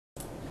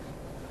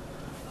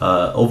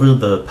Over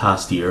the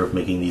past year of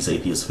making these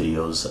atheist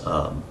videos,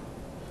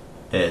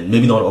 and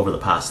maybe not over the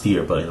past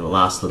year, but in the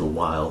last little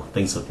while,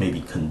 things have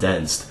maybe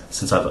condensed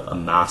since I've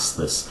amassed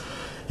this,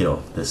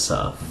 this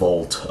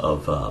vault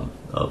of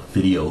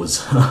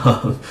videos.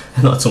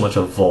 Not so much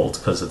a vault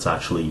because it's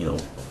actually,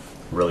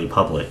 really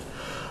public.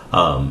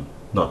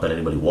 Not that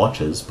anybody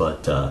watches,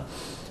 but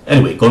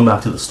anyway, going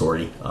back to the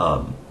story,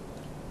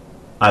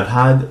 I've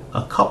had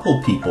a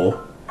couple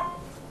people,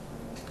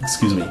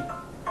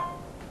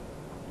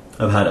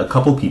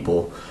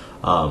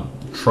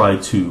 try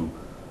to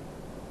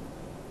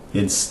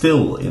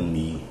instill in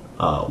me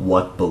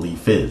what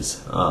belief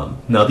is.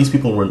 Now, these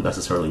people weren't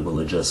necessarily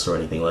religious or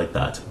anything like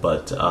that,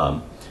 but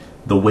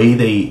the way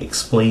they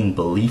explain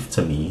belief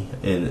to me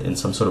in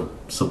some sort of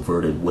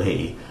subverted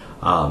way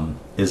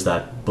is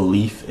that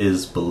belief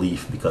is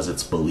belief because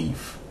it's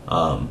belief,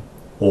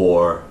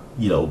 or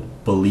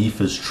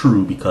belief is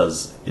true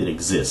because it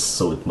exists,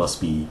 so it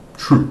must be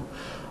true.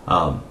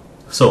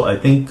 So I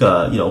think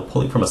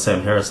pulling from a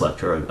Sam Harris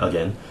lecture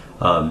again,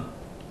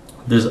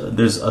 there's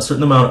a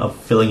certain amount of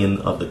filling in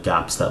of the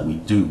gaps that we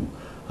do,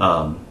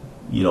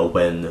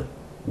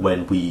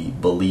 when we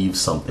believe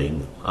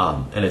something,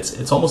 and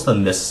it's almost a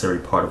necessary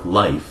part of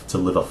life to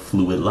live a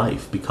fluid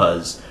life,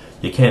 because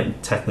you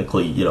can't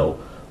technically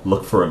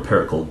look for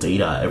empirical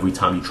data every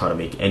time you try to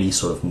make any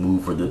sort of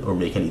move or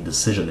make any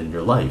decision in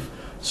your life.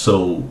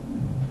 So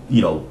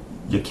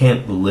you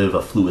can't live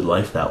a fluid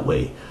life that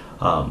way.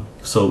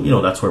 So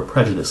that's where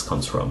prejudice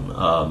comes from.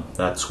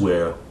 That's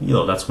where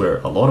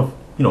a lot of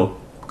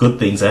good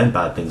things and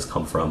bad things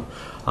come from,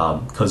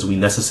 because we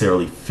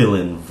necessarily fill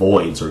in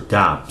voids or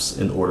gaps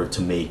in order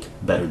to make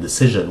better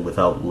decision with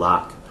a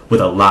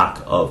lack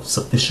of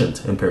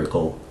sufficient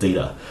empirical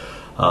data.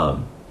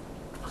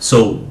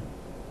 So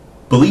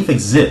belief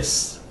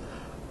exists,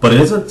 but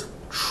it isn't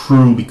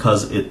true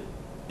because it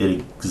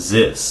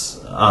exists.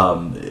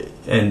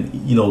 And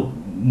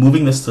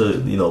moving this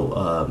to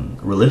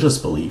religious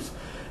belief,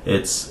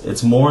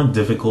 it's more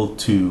difficult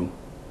to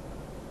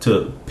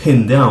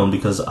pin down,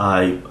 because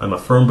I'm a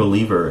firm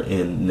believer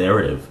in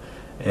narrative,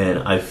 and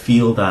I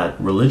feel that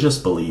religious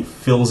belief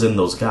fills in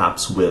those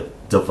gaps with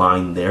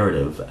divine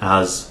narrative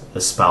as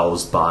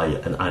espoused by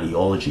an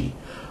ideology.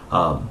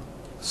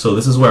 So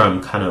this is where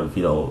I'm kind of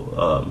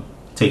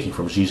taking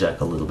from Zizek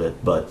a little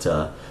bit, but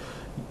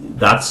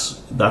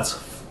that's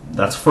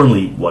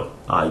firmly what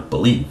I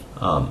believe,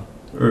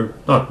 or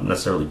not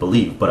necessarily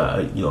believe, but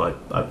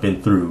I've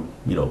been through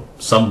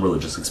some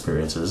religious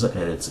experiences,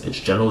 and it's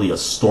generally a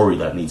story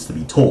that needs to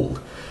be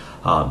told.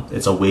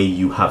 It's a way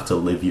you have to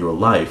live your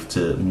life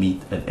to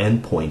meet an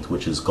end point,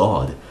 which is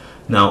God.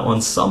 Now,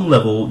 on some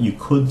level, you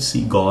could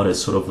see God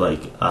as sort of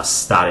like a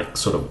static,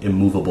 sort of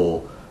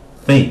immovable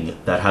thing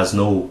that has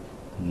no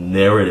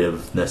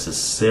narrative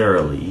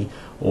necessarily,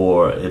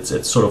 or it's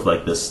sort of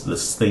like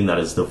this thing that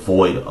is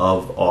devoid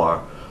of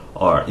our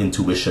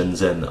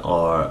intuitions and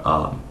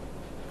our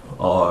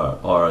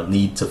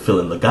need to fill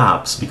in the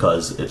gaps,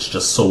 because it's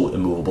just so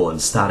immovable and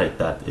static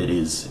that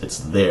it's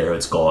there,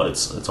 it's God,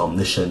 it's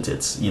omniscient,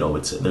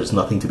 there's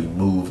nothing to be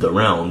moved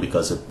around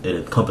because it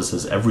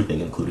encompasses everything,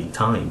 including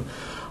time.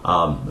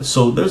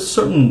 So there's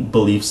certain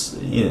beliefs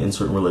in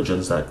certain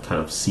religions that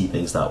kind of see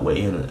things that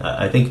way, and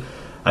I think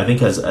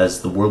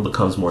as the world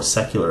becomes more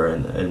secular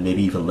and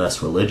maybe even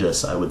less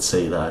religious, I would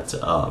say that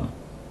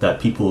that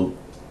people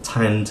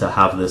tend to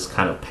have this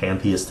kind of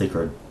pantheistic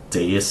or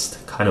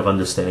deist kind of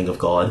understanding of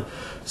God.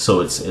 So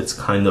it's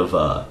kind of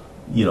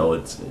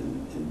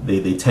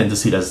they tend to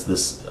see it as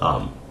this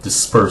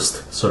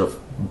dispersed sort of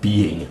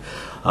being,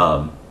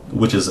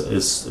 which is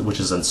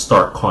in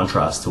stark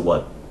contrast to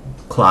what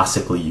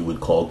classically you would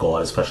call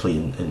God, especially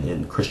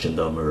in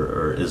Christendom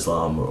or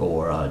Islam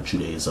or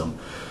Judaism.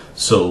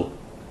 So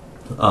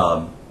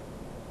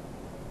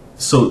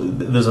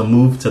there's a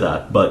move to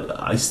that, but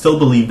I still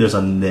believe there's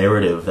a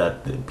narrative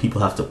that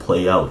people have to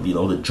play out,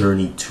 the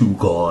journey to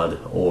God,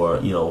 or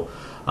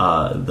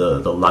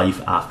the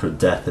life after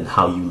death and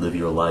how you live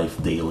your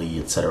life daily,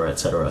 etc.,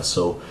 etc.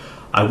 So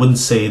I wouldn't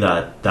say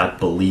that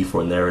belief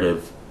or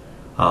narrative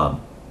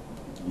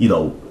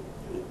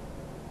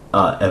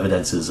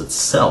evidences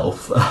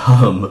itself.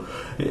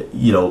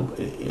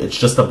 It's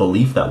just a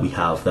belief that we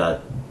have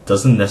that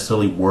doesn't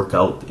necessarily work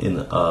out in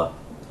a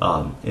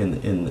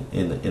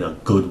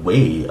good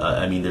way.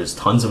 I mean, there's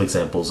tons of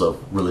examples of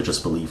religious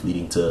belief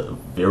leading to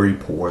very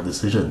poor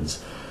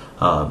decisions,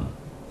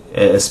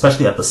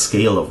 especially at the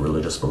scale of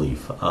religious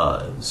belief.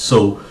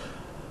 So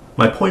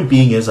my point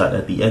being is that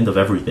at the end of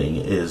everything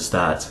is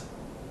that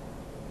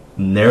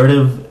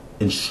narrative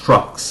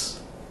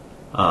instructs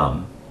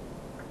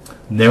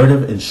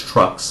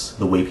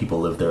the way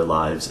people live their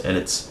lives, and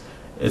it's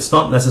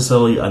not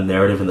necessarily a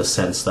narrative in the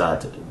sense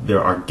that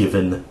there are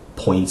given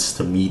points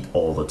to meet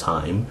all the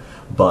time,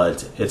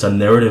 but it's a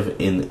narrative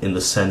in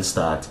the sense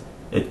that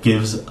it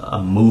gives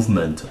a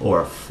movement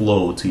or a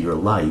flow to your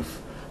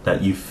life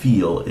that you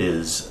feel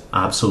is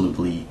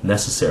absolutely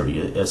necessary,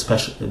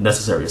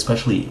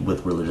 especially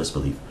with religious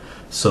belief.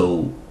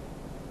 So,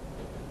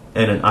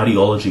 and an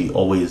ideology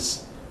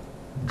always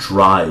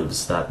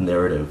drives that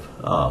narrative,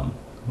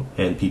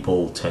 and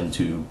people tend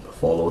to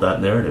follow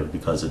that narrative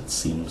because it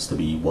seems to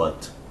be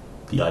what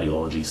the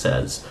ideology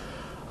says.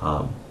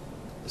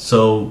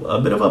 So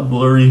a bit of a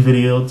blurry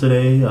video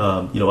today.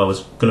 You know, I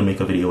was gonna make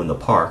a video in the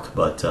park,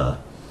 but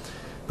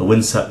the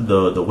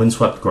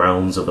windswept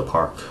grounds of the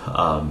park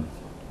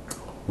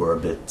were a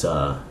bit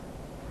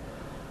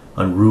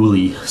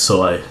unruly,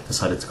 so I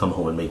decided to come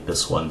home and make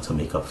this one to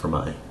make up for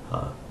my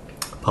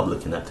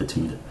public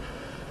ineptitude,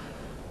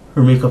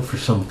 or make up for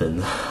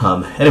something.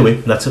 Anyway,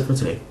 that's it for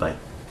today. Bye.